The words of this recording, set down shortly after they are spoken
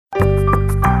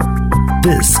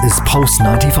This is Pulse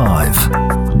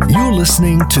 95. You're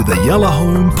listening to the Yellow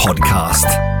Home Podcast.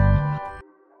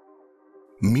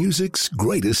 Music's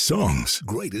greatest songs,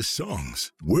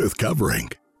 worth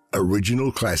covering.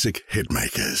 Original classic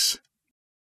hitmakers.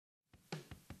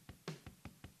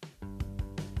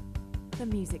 The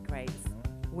Music Greats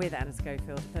with Anna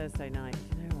Schofield, Thursday night.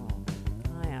 You know what?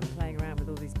 I am playing around with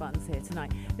all these buttons here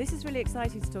tonight. This is really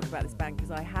exciting to talk about this band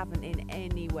because I haven't in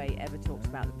any way ever talked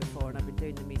about them before, and I've been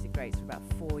doing the Music Greats for about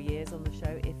 4 years on the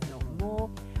show, if not more.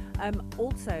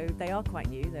 Also, they are quite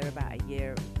new. They're about a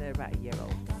year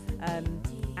old.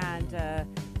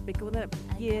 Because a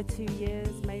year, 2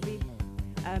 years maybe.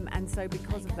 And so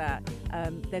because of that,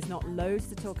 there's not loads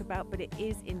to talk about, but it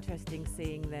is interesting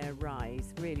seeing their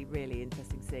rise, really, really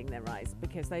interesting seeing their rise,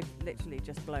 because they've literally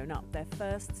just blown up. Their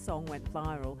first song went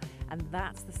viral, and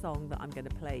that's the song that I'm going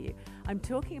to play you. I'm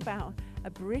talking about a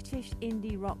British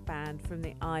indie rock band from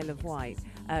the Isle of Wight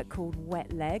called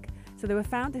Wet Leg. So they were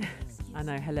founded, I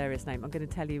know, hilarious name. I'm going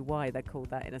to tell you why they're called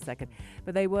that in a second.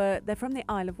 But they're from the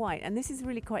Isle of Wight, and this is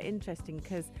really quite interesting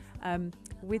because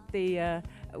with the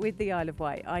Isle of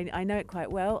Wight, I know it quite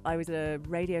well. I was at a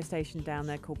radio station down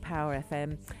there called Power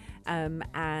FM,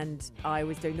 and I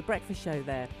was doing the breakfast show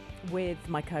there with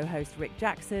my co-host Rick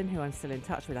Jackson, who I'm still in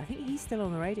touch with. I think he's still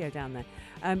on the radio down there.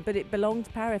 But it belonged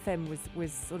to Power FM,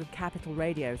 was sort of Capital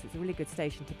Radio, so it's a really good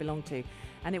station to belong to.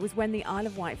 And it was when the Isle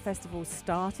of Wight Festival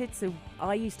started. So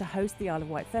I used to host the Isle of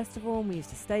Wight Festival, and we used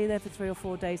to stay there for 3 or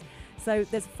 4 days. So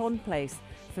there's a fond place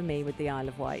for me with the Isle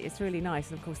of Wight. It's really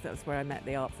nice. And of course, that's where I met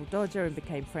the Artful Dodger and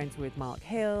became friends with Mark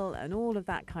Hill and all of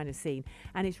that kind of scene.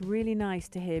 And it's really nice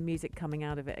to hear music coming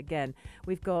out of it again.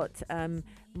 We've got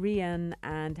Rian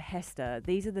and Hester.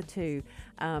 These are the two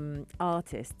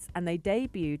artists, and they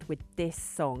debuted with this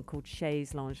song called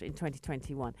Chaise Lounge in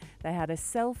 2021. They had a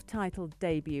self-titled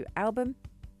debut album,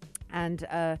 and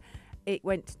it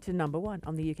went to number 1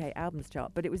 on the UK albums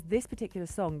chart, but it was this particular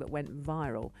song that went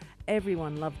viral.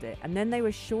 Everyone loved it. And then they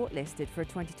were shortlisted for a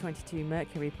 2022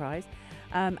 Mercury Prize.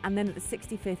 And then at the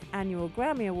 65th Annual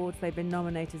Grammy Awards, they've been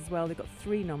nominated as well. They've got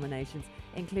 3 nominations,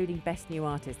 including Best New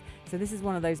Artist. So this is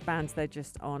one of those bands, they're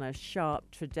just on a sharp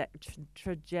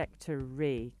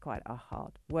trajectory, quite a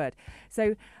hard word.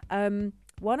 So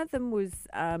one of them was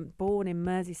born in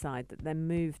Merseyside, that then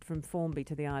moved from Formby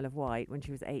to the Isle of Wight when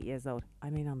she was 8 years old. I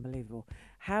mean, unbelievable.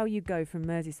 How you go from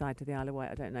Merseyside to the Isle of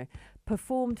Wight, I don't know.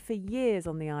 Performed for years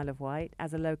on the Isle of Wight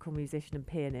as a local musician and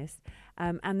pianist,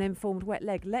 and then formed Wet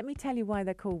Leg. Let me tell you why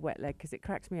they're called Wet Leg, because it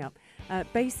cracks me up.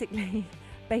 Basically,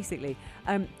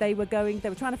 they were trying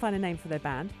to find a name for their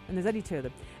band, and there's only 2 of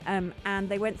them. And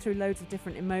they went through loads of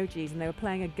different emojis, and they were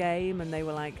playing a game, and they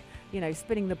were like,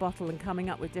 spinning the bottle and coming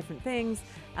up with different things.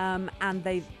 And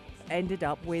they ended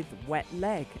up with Wet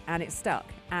Leg, and it stuck.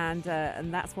 And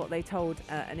that's what they told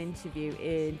an interview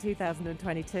in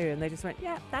 2022. And they just went,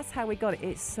 yeah, that's how we got it.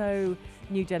 It's so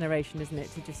new generation, isn't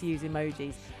it, to just use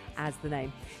emojis as the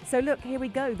name. So look, here we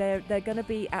go. They're going to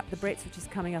be at the Brits, which is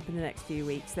coming up in the next few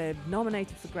weeks. They're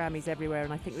nominated for Grammys everywhere,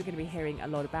 and I think we're going to be hearing a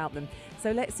lot about them.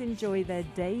 So let's enjoy their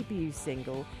debut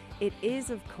single. It is,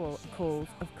 of course,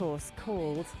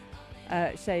 called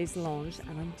Chaise Lounge,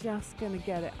 and I'm just going to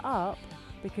get it up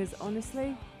because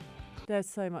honestly, there's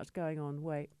so much going on.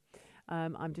 Wait.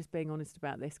 I'm just being honest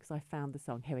about this because I found the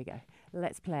song. Here we go.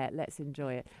 Let's play it. Let's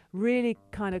enjoy it. Really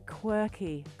kind of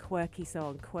quirky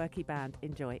song, quirky band.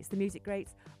 Enjoy. It's the Music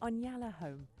Greats on Yalla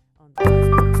Home.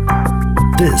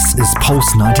 This is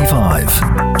Pulse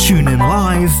 95. Tune in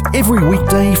live every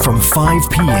weekday from 5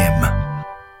 p.m.